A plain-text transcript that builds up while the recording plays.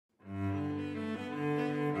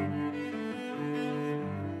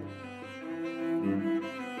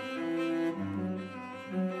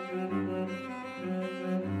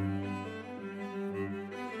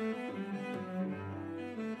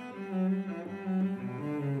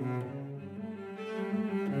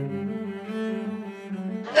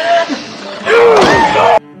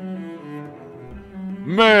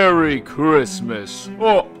Merry Christmas!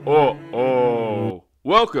 Oh!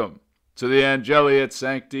 Welcome to the Angeli et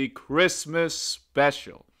Sancti Christmas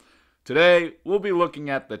Special. Today, we'll be looking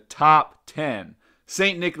at the top 10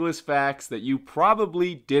 St. Nicholas facts that you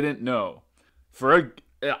probably didn't know. Forget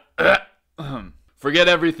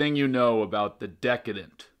everything you know about the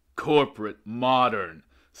decadent, corporate, modern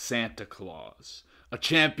Santa Claus, a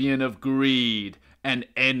champion of greed and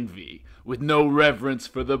envy, with no reverence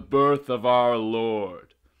for the birth of our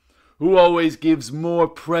Lord, who always gives more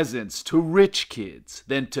presents to rich kids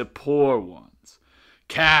than to poor ones.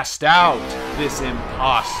 Cast out this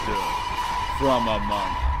impostor from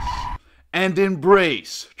among us, and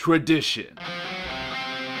embrace tradition.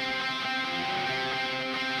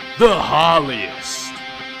 The holliest,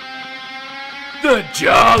 the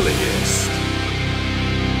jolliest,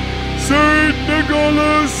 St.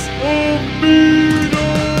 Nicholas of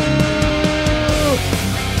Myra!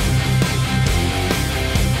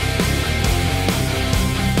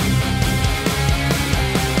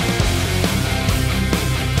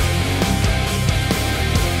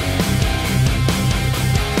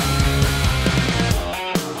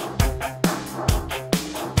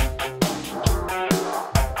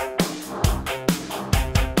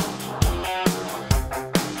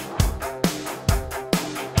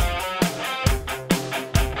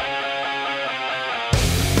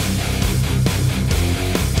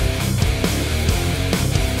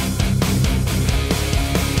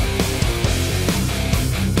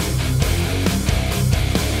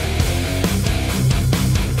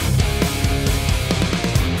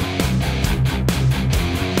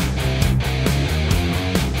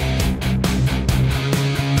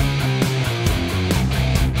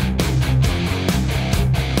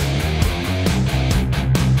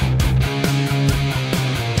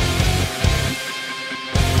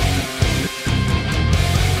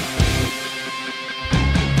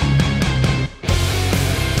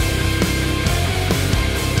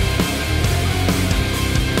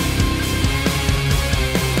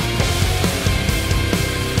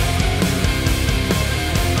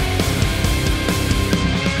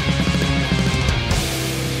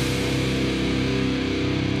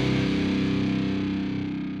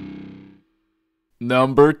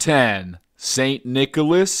 Number 10. St.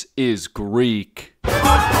 Nicholas is Greek.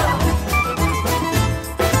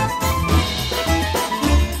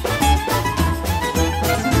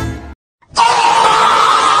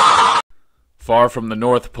 Far from the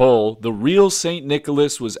North Pole, the real St.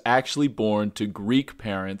 Nicholas was actually born to Greek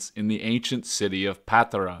parents in the ancient city of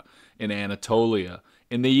Patara in Anatolia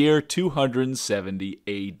in the year 270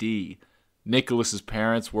 AD. Nicholas's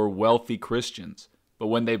parents were wealthy Christians, but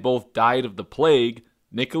when they both died of the plague,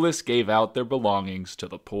 Nicholas gave out their belongings to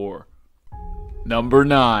the poor. Number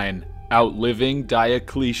 9. Outliving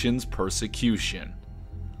Diocletian's persecution.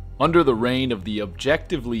 Under the reign of the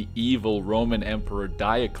objectively evil Roman Emperor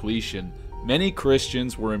Diocletian, many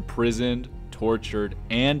Christians were imprisoned, tortured,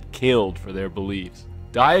 and killed for their beliefs.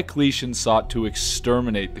 Diocletian sought to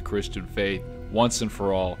exterminate the Christian faith once and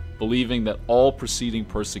for all, believing that all preceding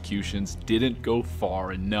persecutions didn't go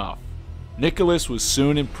far enough. Nicholas was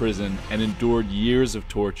soon imprisoned and endured years of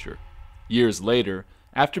torture. Years later,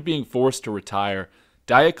 after being forced to retire,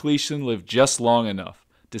 Diocletian lived just long enough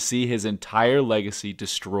to see his entire legacy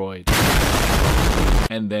destroyed,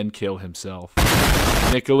 and then kill himself.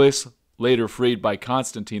 Nicholas, later freed by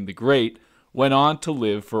Constantine the Great, went on to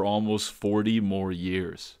live for almost 40 more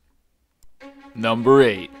years. Number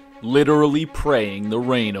 8. Literally praying the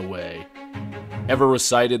rain away. Ever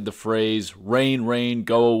recited the phrase, "Rain, rain,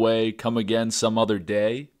 go away, come again some other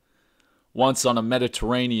day"? Once on a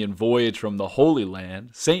Mediterranean voyage from the Holy Land,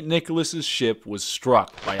 St. Nicholas's ship was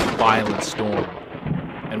struck by a violent storm.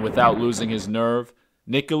 And without losing his nerve,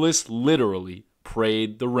 Nicholas literally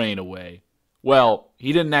prayed the rain away. Well,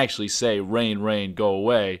 he didn't actually say, "Rain, rain, go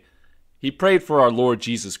away." He prayed for our Lord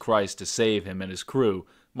Jesus Christ to save him and his crew,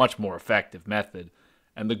 much more effective method,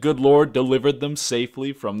 and the good Lord delivered them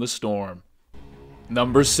safely from the storm.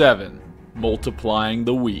 Number 7. Multiplying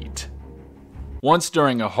the wheat. Once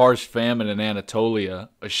during a harsh famine in Anatolia,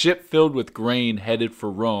 a ship filled with grain headed for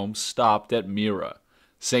Rome stopped at Myra.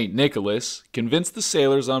 St. Nicholas convinced the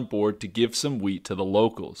sailors on board to give some wheat to the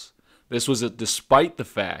locals. This was despite the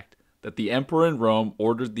fact that the emperor in Rome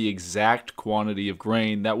ordered the exact quantity of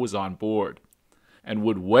grain that was on board, and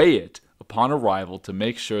would weigh it upon arrival to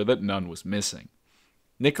make sure that none was missing.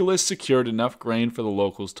 Nicholas secured enough grain for the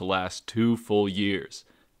locals to last 2 full years,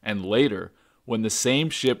 and later, when the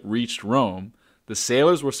same ship reached Rome, the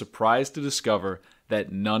sailors were surprised to discover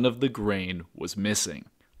that none of the grain was missing.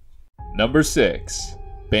 Number 6.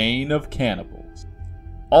 Bane of Cannibals.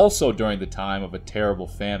 Also during the time of a terrible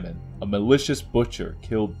famine, a malicious butcher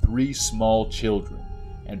killed 3 small children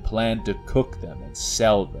and planned to cook them and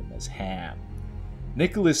sell them as ham.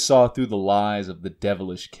 Nicholas saw through the lies of the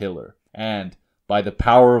devilish killer, and, by the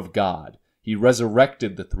power of God, he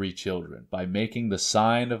resurrected the 3 children by making the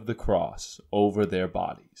sign of the cross over their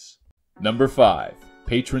bodies. Number 5.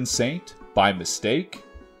 Patron saint by mistake?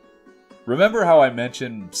 Remember how I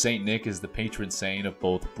mentioned Saint Nick is the patron saint of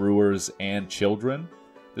both brewers and children?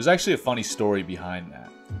 There's actually a funny story behind that.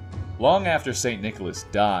 Long after Saint Nicholas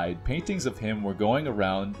died, paintings of him were going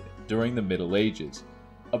around during the Middle Ages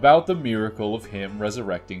about the miracle of him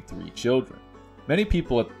resurrecting 3 children. Many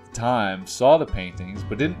people at the time saw the paintings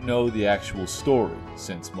but didn't know the actual story,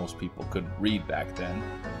 since most people couldn't read back then.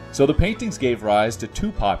 So the paintings gave rise to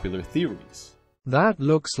 2 popular theories. That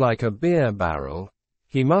looks like a beer barrel.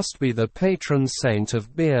 He must be the patron saint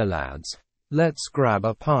of beer, lads. Let's grab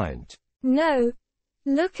a pint. No.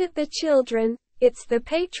 Look at the children. It's the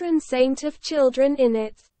patron saint of children in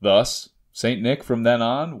it. Thus, Saint Nick from then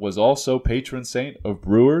on was also patron saint of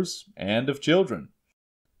brewers and of children.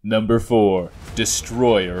 Number 4.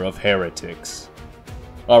 Destroyer of heretics.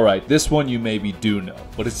 Alright, this one you maybe do know,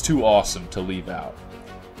 but it's too awesome to leave out.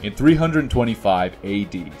 In 325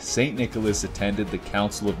 AD, Saint Nicholas attended the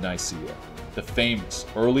Council of Nicaea, the famous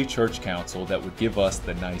early church council that would give us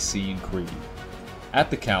the Nicene Creed. At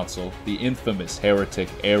the council, the infamous heretic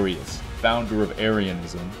Arius, founder of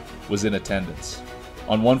Arianism, was in attendance.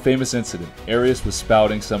 On one famous incident, Arius was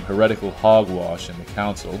spouting some heretical hogwash in the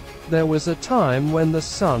council. There was a time when the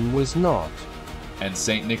sun was not. And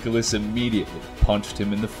St. Nicholas immediately punched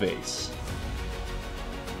him in the face.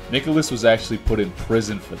 Nicholas was actually put in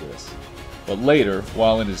prison for this. But later,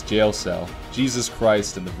 while in his jail cell, Jesus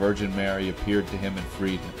Christ and the Virgin Mary appeared to him and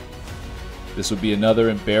freed him. This would be another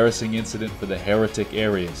embarrassing incident for the heretic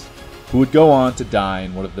Arius, who would go on to die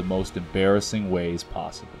in one of the most embarrassing ways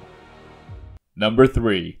possible. Number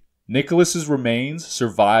 3. Nicholas's remains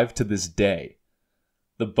survive to this day.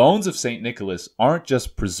 The bones of St. Nicholas aren't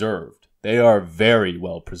just preserved, they are very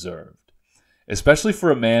well preserved, especially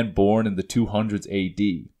for a man born in the 200s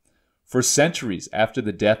AD. For centuries after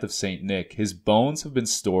the death of St. Nick, his bones have been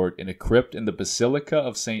stored in a crypt in the Basilica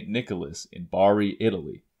of St. Nicholas in Bari,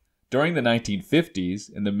 Italy. During the 1950s,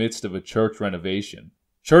 in the midst of a church renovation,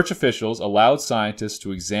 church officials allowed scientists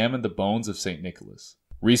to examine the bones of St. Nicholas.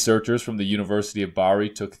 Researchers from the University of Bari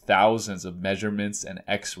took thousands of measurements and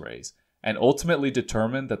x-rays, and ultimately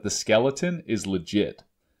determined that the skeleton is legit.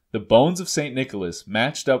 The bones of St. Nicholas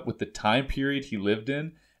matched up with the time period he lived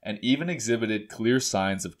in and even exhibited clear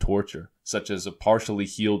signs of torture, such as a partially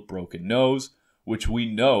healed broken nose, which we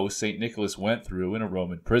know St. Nicholas went through in a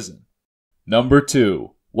Roman prison. Number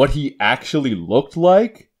 2. What he actually looked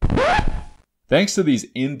like? Thanks to these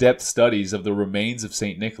in-depth studies of the remains of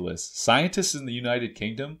St. Nicholas, scientists in the United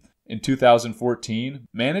Kingdom in 2014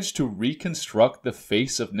 managed to reconstruct the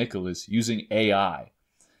face of Nicholas using AI.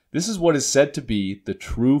 This is what is said to be the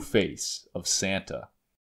true face of Santa.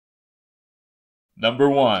 Number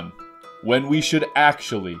 1. When we should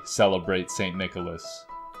actually celebrate St. Nicholas.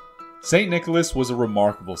 St. Nicholas was a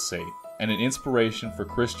remarkable saint and an inspiration for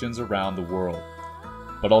Christians around the world.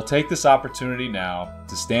 But I'll take this opportunity now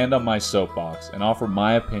to stand on my soapbox and offer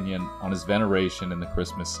my opinion on his veneration in the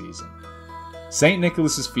Christmas season. St.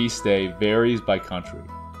 Nicholas's feast day varies by country,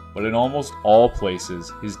 but in almost all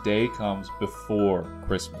places, his day comes before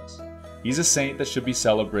Christmas. He's a saint that should be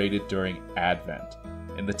celebrated during Advent,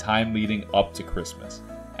 in the time leading up to Christmas,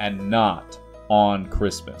 and not on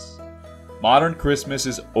Christmas. Modern Christmas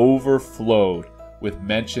is overflowed with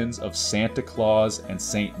mentions of Santa Claus and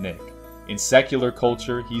Saint Nick. In secular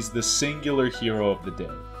culture, he's the singular hero of the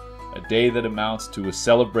day, a day that amounts to a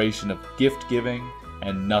celebration of gift-giving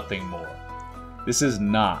and nothing more. This is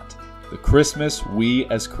not the Christmas we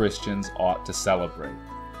as Christians ought to celebrate.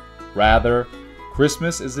 Rather,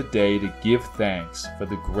 Christmas is a day to give thanks for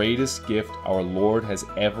the greatest gift our Lord has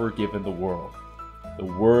ever given the world, the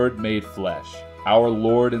Word made flesh, our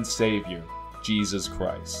Lord and Savior, Jesus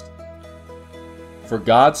Christ. For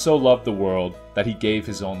God so loved the world that he gave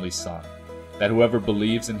his only Son, that whoever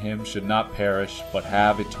believes in him should not perish but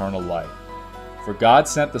have eternal life. For God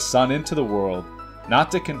sent the Son into the world,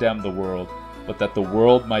 not to condemn the world, but that the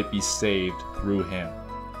world might be saved through him.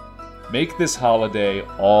 Make this holiday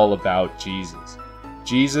all about Jesus.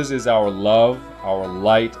 Jesus is our love, our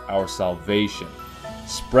light, our salvation.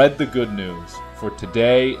 Spread the good news, for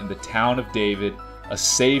today in the town of David, a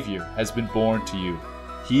Savior has been born to you.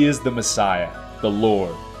 He is the Messiah, the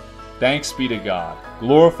Lord. Thanks be to God.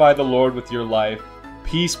 Glorify the Lord with your life.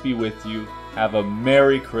 Peace be with you. Have a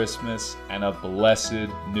Merry Christmas and a blessed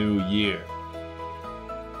New Year.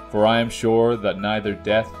 For I am sure that neither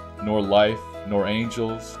death, nor life, nor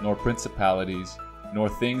angels, nor principalities, nor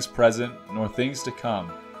things present, nor things to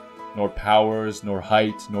come, nor powers, nor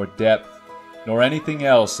height, nor depth, nor anything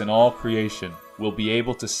else in all creation will be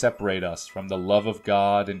able to separate us from the love of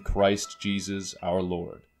God in Christ Jesus our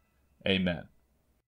Lord. Amen.